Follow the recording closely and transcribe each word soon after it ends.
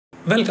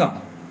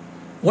Welcome.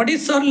 What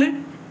is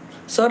Servlet?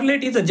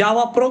 Servlet is a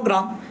Java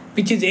program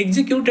which is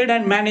executed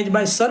and managed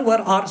by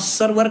server or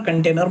server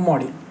container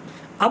module.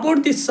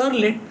 About this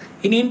Servlet,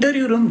 in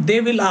interview room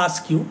they will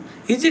ask you,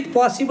 is it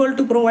possible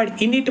to provide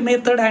init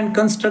method and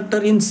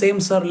constructor in same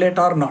Servlet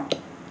or not?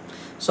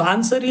 So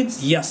answer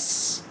is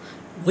yes.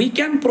 We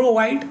can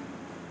provide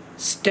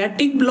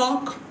static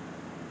block,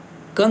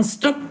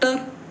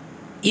 constructor,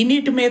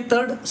 init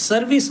method,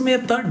 service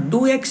method,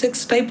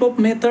 doxx type of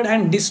method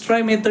and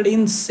destroy method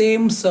in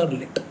same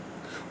servlet.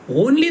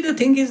 Only the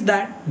thing is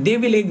that they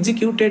will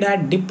executed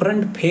at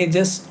different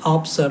phases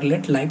of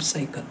servlet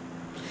lifecycle.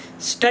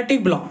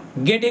 Static block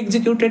get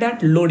executed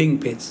at loading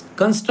phase.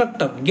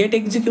 Constructor get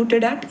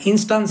executed at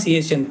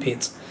instantiation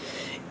phase.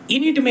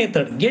 Init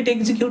method get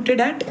executed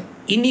at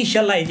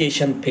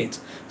initialization phase.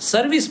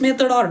 Service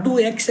method or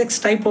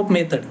doxx type of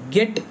method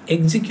get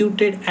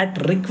executed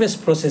at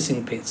request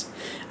processing phase,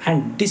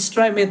 and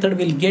destroy method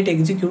will get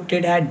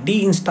executed at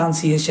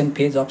deinstantiation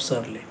phase of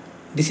servlet.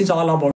 This is all about